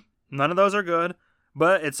alone. None of those are good.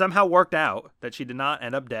 But it somehow worked out that she did not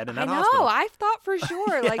end up dead in I that know. hospital. I thought for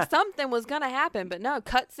sure Yeah. like something was gonna happen, but no.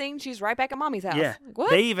 Cutscene. She's right back at mommy's house. Yeah. Like, what?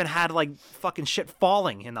 They even had like fucking shit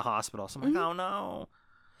falling in the hospital. So I'm like, Mm-hmm. oh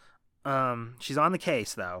no. She's on the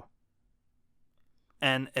case though.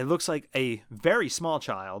 And it looks like a very small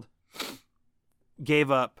child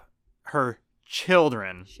gave up her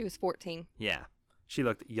children. She was 14. Yeah. She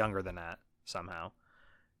looked younger than that somehow.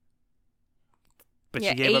 But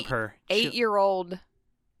Yeah, she gave up her 8-year-old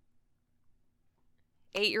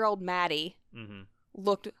Maddie Mm-hmm.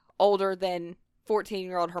 looked older than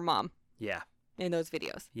 14-year-old her mom Yeah. in those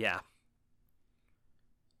videos. Yeah.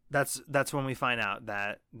 That's when we find out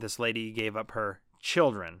that this lady gave up her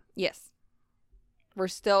children. Yes. We're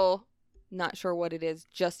still not sure what it is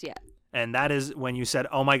just yet. And that is when you said,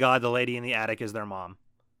 oh my God, the lady in the attic is their mom.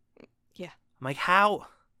 Yeah. I'm like, how?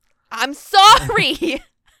 I'm sorry.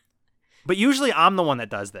 But usually I'm the one that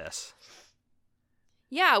does this.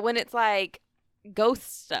 Yeah, when it's like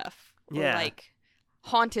ghost stuff. Or Yeah. like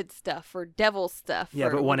haunted stuff or devil stuff. Yeah,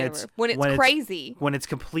 or but when whatever. it's when it's crazy. when it's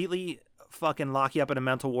completely fucking lock you up in a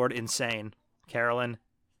mental ward insane, Carolyn.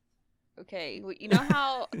 Okay, you know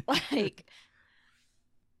how like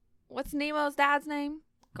what's Nemo's dad's name?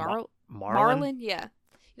 Marlin? Marlin? Yeah.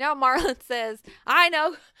 You know how Marlin says, I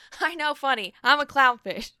know, funny. I'm a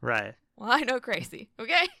clownfish. Right. Well, I know crazy.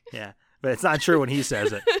 Okay? Yeah. But it's not true when he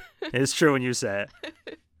says it. It's true when you say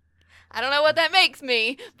it. I don't know what that makes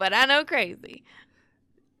me, but I know crazy.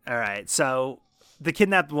 All right. So the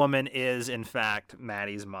kidnapped woman is, in fact,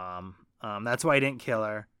 Maddie's mom. That's why he didn't kill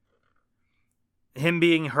her. Him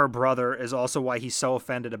being her brother is also why he's so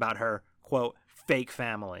offended about her, quote, fake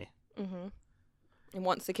family. Mm-hmm. And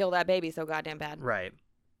wants to kill that baby so goddamn bad. Right.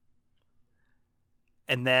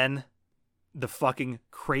 And then the fucking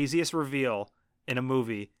craziest reveal in a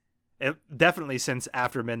movie, definitely since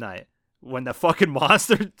After Midnight, when the fucking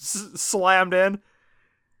monster slammed in,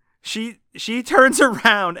 she turns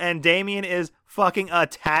around and Damien is fucking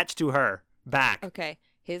attached to her back. Okay.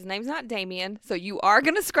 His name's not Damien, so you are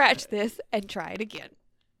going to scratch this and try it again.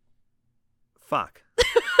 Fuck.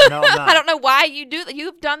 No, I'm not. I don't know why you do that.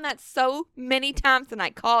 You've done that so many times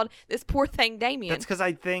tonight. Called this poor thing Damien. That's because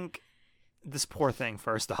I think this poor thing,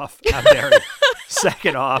 first off, I'm very.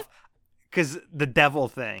 Second off, because the devil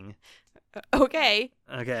thing. Okay.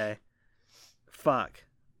 Okay. Fuck.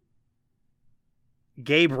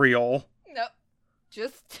 Gabriel. No.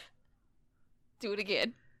 Just do it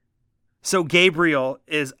again. So Gabriel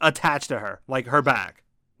is attached to her, like her back.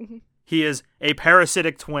 Mhm. He is a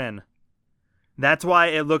parasitic twin. That's why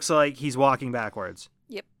it looks like he's walking backwards.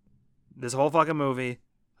 Yep. This whole fucking movie,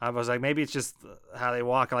 I was like, maybe it's just how they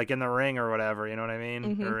walk, like in The Ring or whatever, you know what I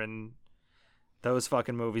mean? Mhm. Or in those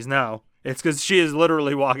fucking movies. No, it's because she is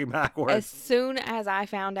literally walking backwards. As soon as I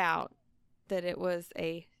found out that it was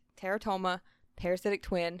a teratoma parasitic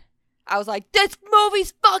twin, I was like, this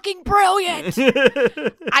movie's fucking brilliant.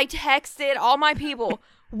 I texted all my people,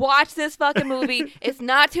 watch this fucking movie. It's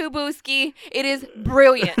not too boosky. It is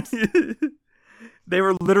brilliant. They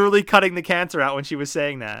were literally cutting the cancer out when she was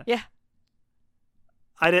saying that. Yeah.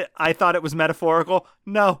 I thought it was metaphorical.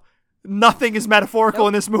 No, nothing is metaphorical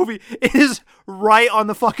in this movie. It is right on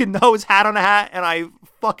the fucking nose, hat on a hat, and I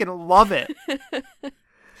fucking love it.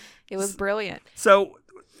 It was brilliant. So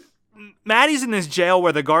Maddie's in this jail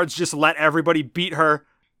where the guards just let everybody beat her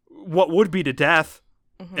what would be to death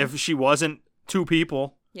if she wasn't two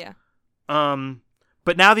people. Yeah.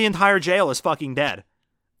 But now the entire jail is fucking dead.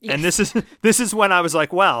 Yes. And this is when I was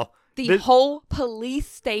like, well, The whole police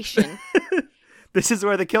station. this is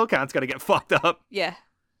where the kill count's going to get fucked up. Yeah.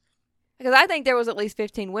 Because I think there was at least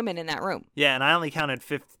 15 women in that room. Yeah, and I only counted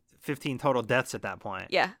 15 total deaths at that point.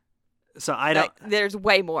 Yeah. So I don't. Like, there's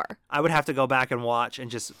way more. I would have to go back and watch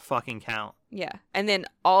and just fucking count. Yeah. And then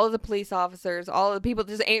all of the police officers, all of the people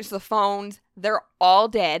that just answer the phones, they're all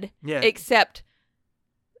dead. Yeah. Except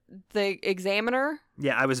the examiner.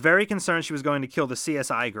 Yeah, I was very concerned she was going to kill the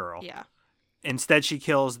CSI girl. Yeah. Instead, she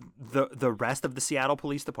kills the rest of the Seattle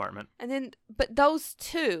Police Department. And then, but those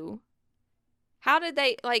two, how did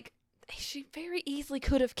they, like, she very easily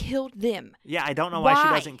could have killed them. Yeah, I don't know why she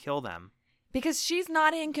Why? doesn't kill them. Because she's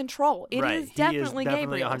not in control. It Right, is he is definitely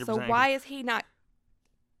definitely Gabriel. 100% So in why is he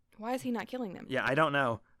not killing them? Yeah, I don't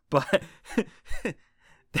know. But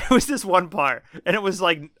there was this one part, and it was,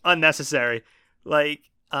 like, unnecessary. Like,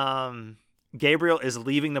 Gabriel is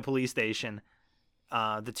leaving the police station.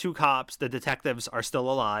 The two cops, the detectives, are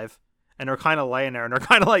still alive. And they're kind of laying there, and they're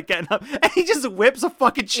kind of like getting up. And he just whips a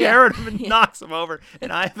fucking chair at him and knocks him over.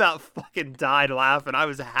 And I about fucking died laughing. I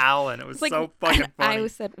was howling. It was Like, so fucking funny. I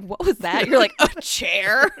said, what was that? You're like, a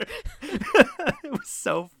chair? It was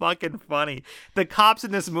so fucking funny. The cops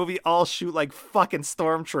in this movie all shoot like fucking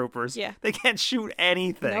stormtroopers. Yeah. They can't shoot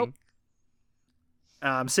anything.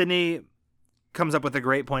 Nope. Sydney comes up with a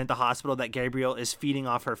great point at the hospital that Gabriel is feeding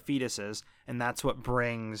off her fetuses, and that's what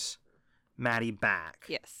brings Maddie back.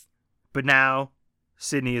 Yes. But now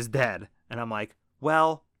Sydney is dead, and I'm like,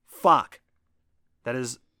 well, fuck. That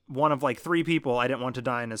is one of like 3 people I didn't want to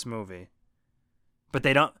die in this movie. But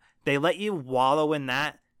they let you wallow in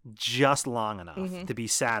that just long enough to be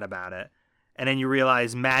sad about it. And then you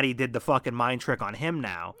realize Maddie did the fucking mind trick on him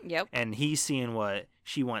now. Yep. And he's seeing what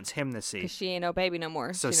she wants him to see. Because she ain't no baby no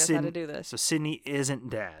more. So she knows how to do this. So Sydney isn't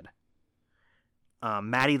dead.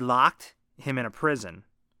 Maddie locked him in a prison.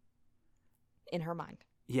 In her mind.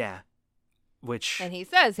 Yeah. Which... And he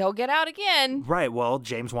says he'll get out again. Right, well,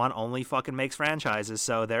 James Wan only fucking makes franchises,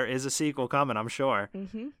 so there is a sequel coming, I'm sure.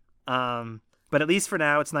 Mm-hmm. But at least for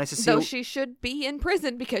now, it's nice to see... Though she should be in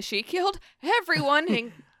prison because she killed everyone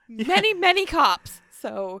and many, many cops.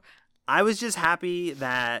 So... I was just happy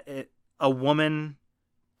that a woman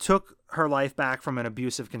took her life back from an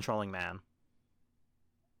abusive, controlling man.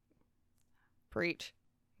 Preach.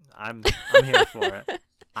 I'm here for it.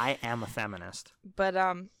 I am a feminist. But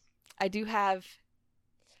I do have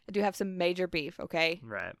some major beef, okay?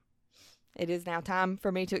 Right. It is now time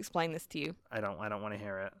for me to explain this to you. I don't want to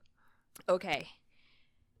hear it. Okay.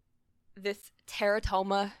 This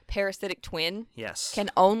teratoma parasitic twin Yes. can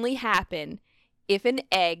only happen if an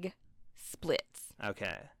egg splits.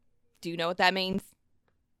 Okay. Do you know what that means?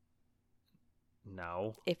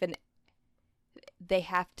 No. They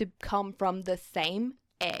have to come from the same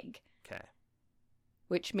egg, Okay.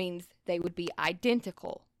 which means they would be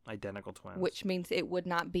identical, Identical twins. which means it would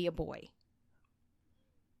not be a boy.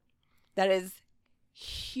 That is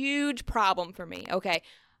huge problem for me. Okay.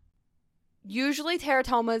 Usually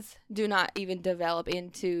teratomas do not even develop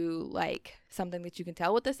into like something that you can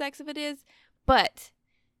tell what the sex of it is, but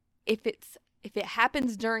if it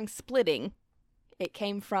happens during splitting, it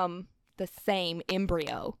came from the same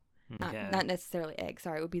embryo. Okay. Not necessarily egg.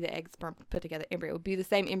 Sorry, it would be the egg sperm put together embryo. It would be the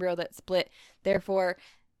same embryo that split. Therefore,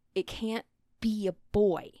 it can't be a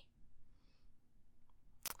boy.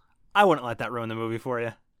 I wouldn't let that ruin the movie for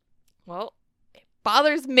you. Well, it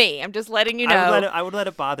bothers me. I'm just letting you know. I would let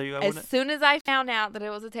it bother you. As soon as I found out that it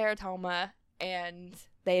was a teratoma and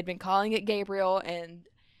they had been calling it Gabriel and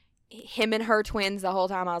him and her twins the whole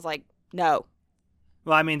time, I was like, no.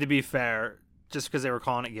 Well, I mean, to be fair, just because they were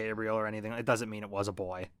calling it Gabriel or anything, it doesn't mean it was a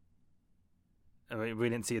boy. I mean, we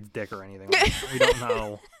didn't see its dick or anything. We don't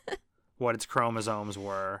know what its chromosomes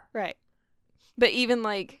were. Right. But even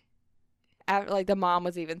like the mom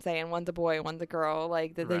was even saying one's a boy, one's a girl.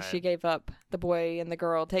 Like Right. she gave up the boy and the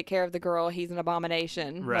girl. Take care of the girl. He's an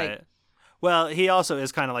abomination. Right. Like, Well, he also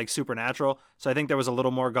is kind of like supernatural, so I think there was a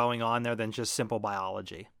little more going on there than just simple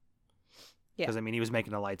biology. Yeah. Because, I mean, he was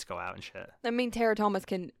making the lights go out and shit. I mean, teratomas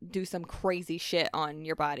can do some crazy shit on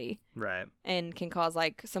your body Right. and can cause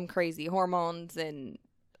like some crazy hormones and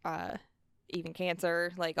even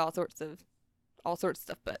cancer, like all sorts of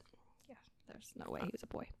stuff. But yeah, there's no way he's a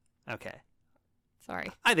boy. Okay.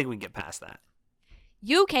 Sorry. I think we can get past that.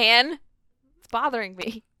 You can. It's bothering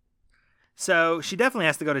me. So she definitely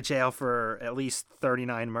has to go to jail for at least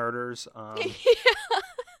 39 murders.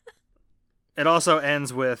 It also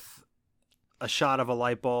ends with a shot of a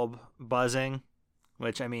light bulb buzzing,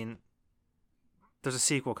 which, I mean, there's a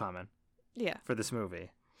sequel coming Yeah. for this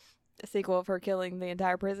movie. A sequel of her killing the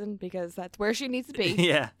entire prison because that's where she needs to be.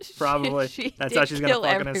 Yeah, probably. She That's did how she's going to kill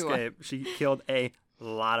fucking everyone. escape. She killed a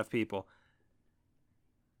lot of people.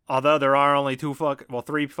 Although there are only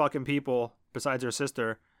three fucking people besides her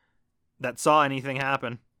sister that saw anything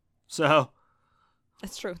happen. So,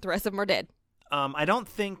 That's true. The rest of them are dead. I don't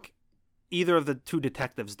think either of the two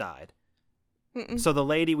detectives died. Mm-mm. So the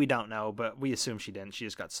lady, we don't know, but we assume she didn't. She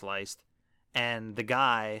just got sliced. And the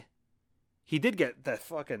guy, he did get that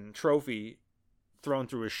fucking trophy thrown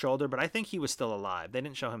through his shoulder, but I think he was still alive. They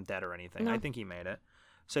didn't show him dead or anything. No. I think he made it.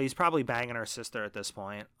 So he's probably banging her sister at this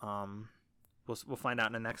point. We'll find out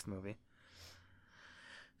in the next movie.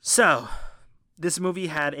 So, this movie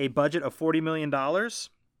had a budget of $40 million.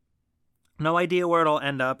 No idea where it'll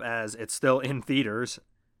end up, as it's still in theaters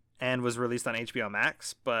and was released on HBO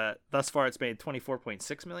Max, but thus far it's made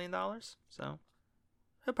 $24.6 million. So,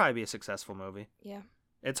 it'll probably be a successful movie. Yeah.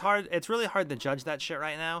 It's really hard to judge that shit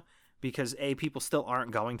right now because A, people still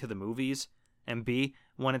aren't going to the movies, and B,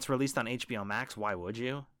 when it's released on HBO Max, why would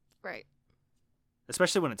you? Right.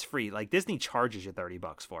 Especially when it's free. Like, Disney charges you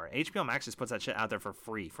 $30 for it. HBO Max just puts that shit out there for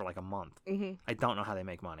free for like a month. Mm-hmm. I don't know how they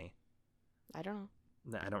make money. I don't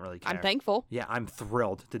know. I don't really care. I'm thankful. Yeah, I'm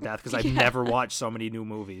thrilled to death because I've Yeah. never watched so many new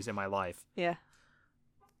movies in my life. Yeah.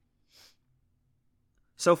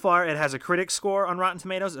 So far, it has a critic score on Rotten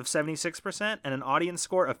Tomatoes of 76% and an audience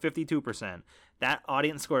score of 52%. That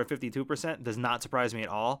audience score of 52% does not surprise me at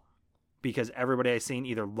all because everybody I've seen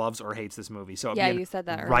either loves or hates this movie. So it Yeah, being you said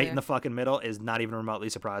that right earlier. in the fucking middle is not even remotely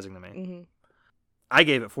surprising to me. Mm-hmm. I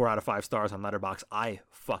gave it 4 out of 5 stars on Letterboxd. I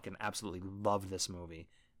fucking absolutely love this movie.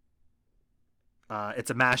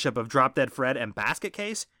 It's a mashup of Drop Dead Fred and Basket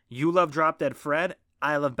Case. You love Drop Dead Fred.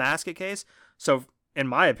 I love Basket Case. So, in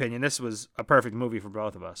my opinion, this was a perfect movie for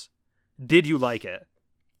both of us. Did you like it?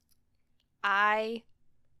 I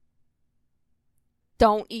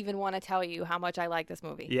don't even want to tell you how much I like this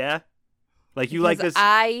movie. Yeah? Like, you like Because this?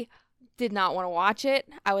 I did not want to watch it.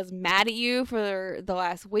 I was mad at you for the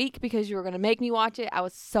last week because you were going to make me watch it. I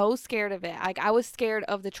was so scared of it. Like, I was scared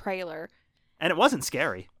of the trailer. And it wasn't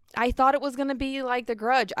scary. I thought it was going to be like The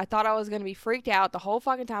Grudge. I thought I was going to be freaked out the whole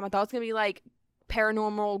fucking time. I thought it was going to be like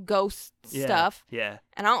paranormal ghost Yeah. stuff. Yeah.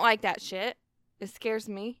 And I don't like that shit. It scares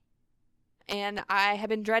me. And I have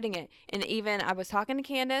been dreading it. And even I was talking to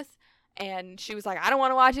Candace, and she was like, I don't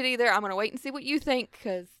want to watch it either. I'm going to wait and see what you think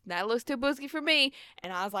because that looks too boozy for me.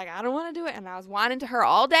 And I was like, I don't want to do it. And I was whining to her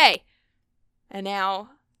all day. And now,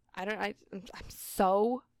 I'm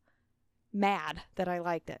so mad that I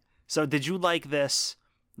liked it. So, did you like this?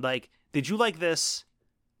 Did you like this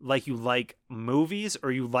like you like movies,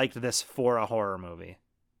 or you liked this for a horror movie?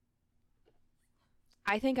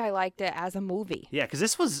 I think I liked it as a movie. Yeah, because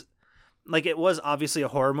this was, like, it was obviously a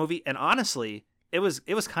horror movie, and honestly, it was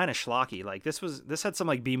kind of schlocky. Like, this had some,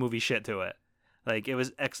 like, B-movie shit to it. Like, it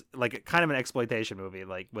was, like, kind of an exploitation movie,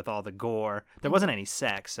 like, with all the gore. There wasn't any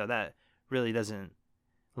sex, so that really doesn't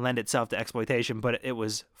lend itself to exploitation, but it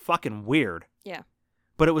was fucking weird. Yeah.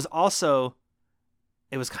 But it was also,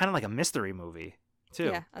 it was kind of like a mystery movie, too.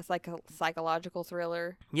 Yeah, it's like a psychological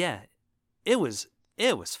thriller. Yeah. It was,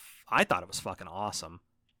 I thought it was fucking awesome.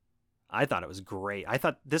 I thought it was great. I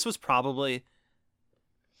thought this was probably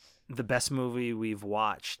the best movie we've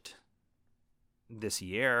watched this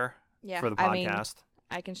year Yeah, for the I mean, podcast.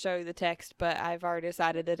 I can show you the text, but I've already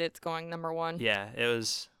decided that it's going number one. Yeah, it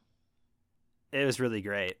was really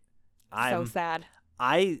great. So sad.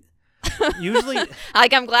 I usually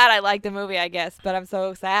Like, I'm glad I liked the movie, I guess, but I'm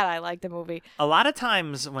so sad I liked the movie. a lot of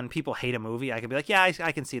times when people hate a movie, I can be like, yeah,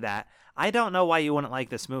 I can see that. I don't know why you wouldn't like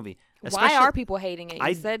this movie. Why are people hating it? You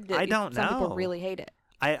I- said that I don't some know. people really hate it.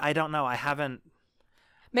 I don't know. I haven't.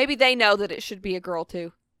 Maybe they know that it should be a girl,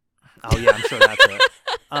 too. Oh yeah, I'm sure that's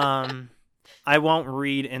it. I won't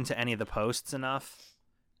read into any of the posts enough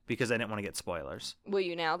because I didn't want to get spoilers. Will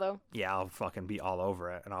you now, though? Yeah, I'll fucking be all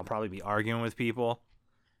over it, and I'll probably be arguing with people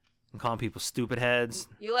and calling people stupid heads.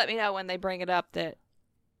 You let me know when they bring it up that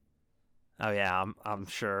Oh yeah, I'm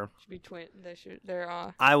sure. should be they're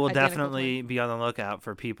I will identical definitely be on the lookout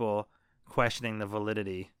for people questioning the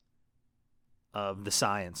validity of the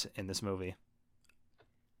science in this movie.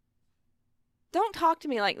 Don't talk to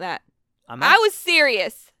me like that. I'm I was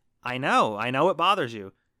serious. I know it bothers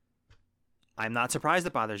you. I'm not surprised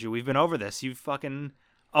it bothers you. We've been over this. You fucking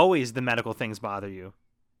always the medical things bother you.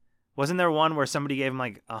 Wasn't there one where somebody gave him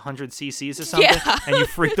like 100 cc's or something, Yeah. and you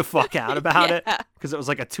freaked the fuck out about it Yeah. because it was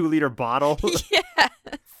like a 2-liter bottle? Yes.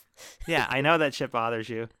 Yeah, I know that shit bothers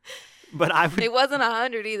you, but I would. It wasn't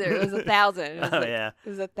 100 either. It was 1,000. It was Oh like- yeah, It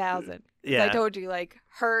was 1,000. 'Cause yeah. I told you, like,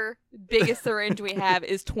 her biggest syringe we have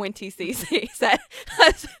is 20 cc's.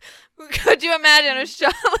 Could you imagine a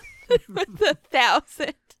shot with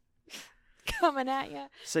 1,000 coming at you?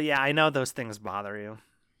 So yeah, I know those things bother you,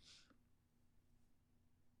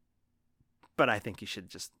 but I think you should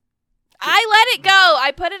just I let it go.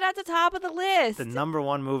 I put it at the top of the list. the number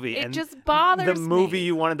one movie It and just bothers the movie me.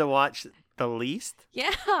 you wanted to watch the least.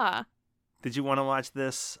 Yeah. Did you want to watch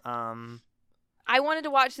this? I wanted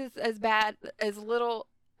to watch this as bad as little.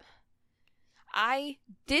 I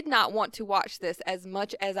did not want to watch this as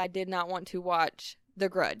much as I did not want to watch The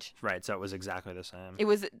Grudge. Right, so it was exactly the same. It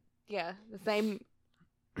was, yeah, the same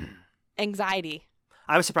anxiety.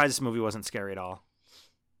 I was surprised this movie wasn't scary at all.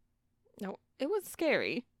 No, it was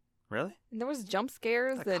scary. Really? And there was jump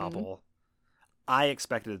scares A and couple. I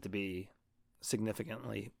expected it to be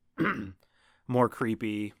significantly more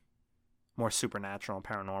creepy, more supernatural and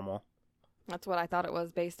paranormal. that's what I thought it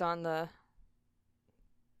was based on the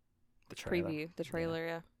The trailer. preview, the trailer,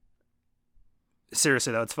 yeah.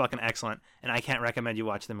 Seriously though, it's fucking excellent, and I can't recommend you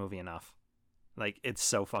watch the movie enough. Like, it's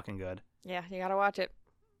so fucking good. Yeah, you gotta watch it.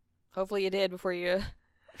 Hopefully you did before you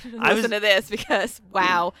I listen was- to this because,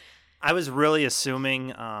 wow. I was really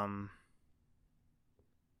assuming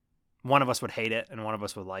one of us would hate it and one of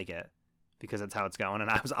us would like it because that's how it's going, and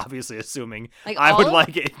I was obviously assuming Like, I would all-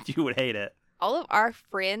 like it and you would hate it. All of our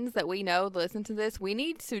friends that we know listen to this, we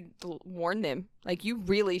need to warn them. Like, you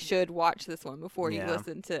really should watch this one before you Yeah.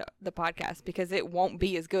 listen to the podcast because it won't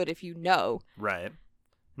be as good if you know. Right.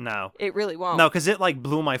 No. It really won't. No, because it like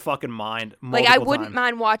blew my fucking mind. Like, I multiple wouldn't times.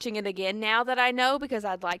 mind watching it again now that I know because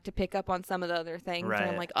I'd like to pick up on some of the other things. And I'm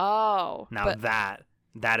Right. like, oh. Now but,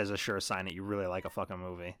 that is a sure sign that you really like a fucking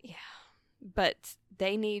movie. but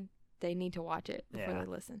they need to watch it before Yeah. they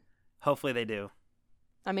listen. Hopefully they do.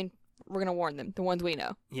 I mean, we're going to warn them, the ones we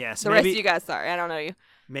know. Yes. The rest of you guys, sorry, I don't know you.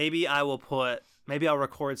 Maybe I'll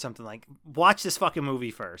record something like, watch this fucking movie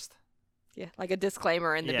first. Yeah, like a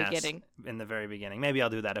disclaimer in the Yes, beginning. in the very beginning. Maybe I'll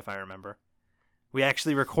do that if I remember. We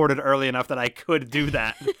actually recorded early enough that I could do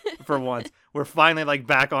that for once. We're finally like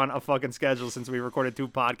back on a fucking schedule since we recorded 2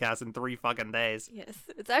 podcasts in 3 fucking days. Yes,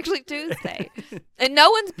 it's actually Tuesday. And no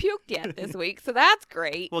one's puked yet this week, so that's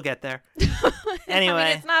great. We'll get there. I Anyway.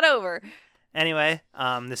 mean, it's not over. Anyway,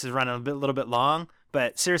 this is running a little bit long,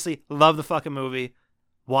 but seriously, love the fucking movie.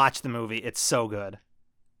 Watch the movie. It's so good.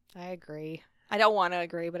 I agree. I don't want to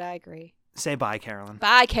agree, but I agree. Say bye, Carolyn.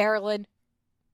 Bye, Carolyn.